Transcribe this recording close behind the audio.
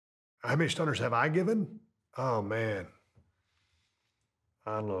How many stunners have I given? Oh, man.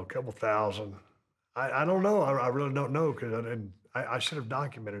 I don't know, a couple thousand. I don't know. I really don't know because I should have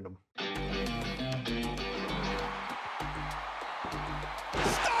documented them.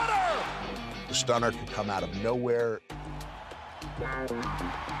 Stunner! The stunner can come out of nowhere. Oh, my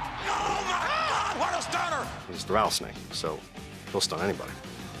God, what a stunner! He's the rattlesnake, so he'll stun anybody,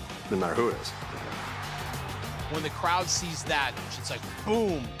 no matter who it is. When the crowd sees that, it's like,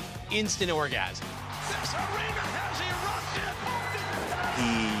 boom, instant orgasm. This arena has erupted!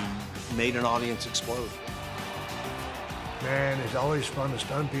 He made an audience explode. Man, it's always fun to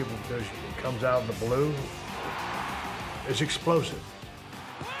stun people because it comes out of the blue. It's explosive.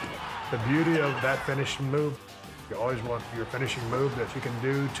 The beauty of that finishing move, you always want your finishing move that you can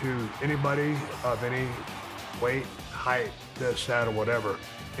do to anybody of any weight, height, this, that, or whatever.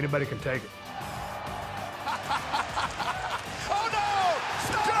 Anybody can take it. Oh, no!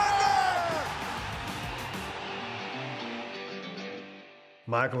 Stunner!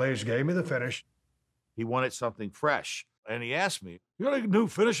 Michael Hayes gave me the finish. He wanted something fresh. And he asked me, you got any new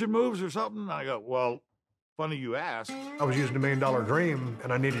finishing moves or something? I go, well, funny you ask. I was using a $1 Million Dream,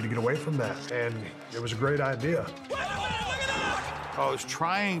 and I needed to get away from that, and it was a great idea. Wait a minute, look at that! I was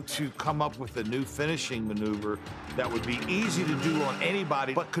trying to come up with a new finishing maneuver that would be easy to do on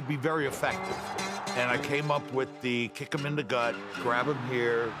anybody, but could be very effective. And I came up with the kick them in the gut, grab them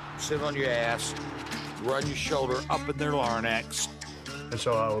here, sit on your ass, run your shoulder up in their larynx. And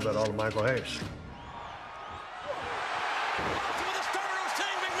so I owe that all to Michael Hayes.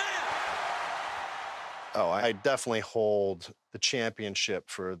 Oh, I definitely hold the championship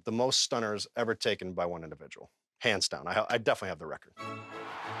for the most stunners ever taken by one individual. Hands down. I definitely have the record.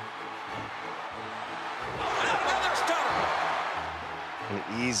 Another stunner! An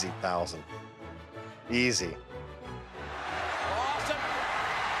easy 1,000. Easy. Awesome.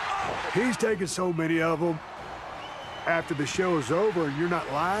 He's taken so many of them. After the show is over and you're not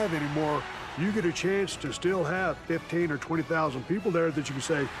live anymore, you get a chance to still have 15 or 20,000 people there that you can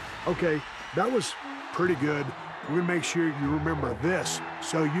say, okay, that was pretty good. We're gonna make sure you remember this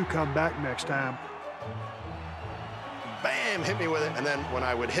so you come back next time. Bam, hit me with it. And then when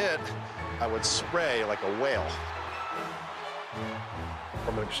I would hit, I would spray like a whale.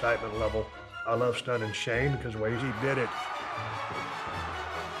 From an excitement level, I love stunning Shane because the way he did it.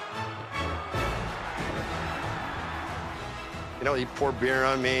 You know, he'd pour beer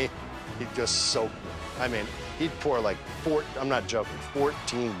on me. He'd just soak me. I mean, he'd pour like I'm not joking,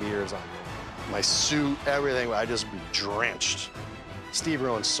 14 beers on me. My suit, everything, I'd just be drenched. Steve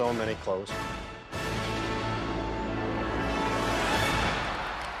ruined so many clothes.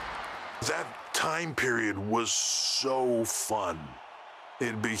 That time period was so fun.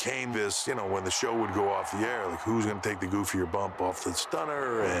 It became this, you know, when the show would go off the air, like who's going to take the goofier bump off the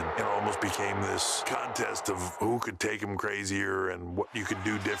stunner, and it almost became this contest of who could take him crazier and what you could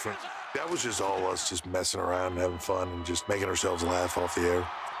do different. That was just all us just messing around and having fun and just making ourselves laugh off the air.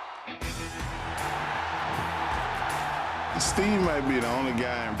 Steve might be the only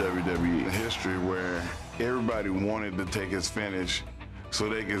guy in WWE history where everybody wanted to take his finish so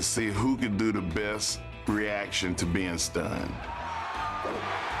they could see who could do the best reaction to being stunned.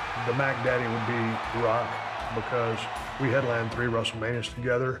 The Mac Daddy would be Rock because we headlined 3 WrestleManias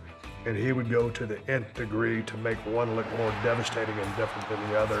together, and he would go to the nth degree to make one look more devastating and different than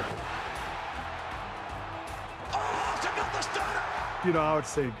the other. Oh, it's another stunner! You know, I would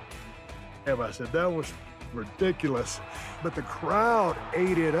say, I said, that was ridiculous. But the crowd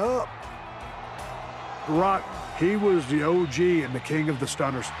ate it up. Rock, he was the OG and the king of the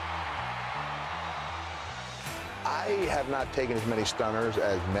stunners. I have not taken as many stunners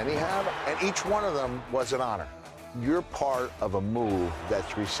as many have, and each one of them was an honor. You're part of a move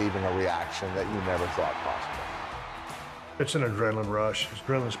that's receiving a reaction that you never thought possible. It's an adrenaline rush. It's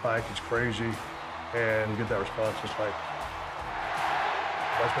adrenaline spike. It's crazy. And you get that response. It's like,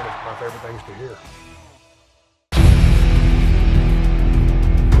 that's one of my favorite things to hear.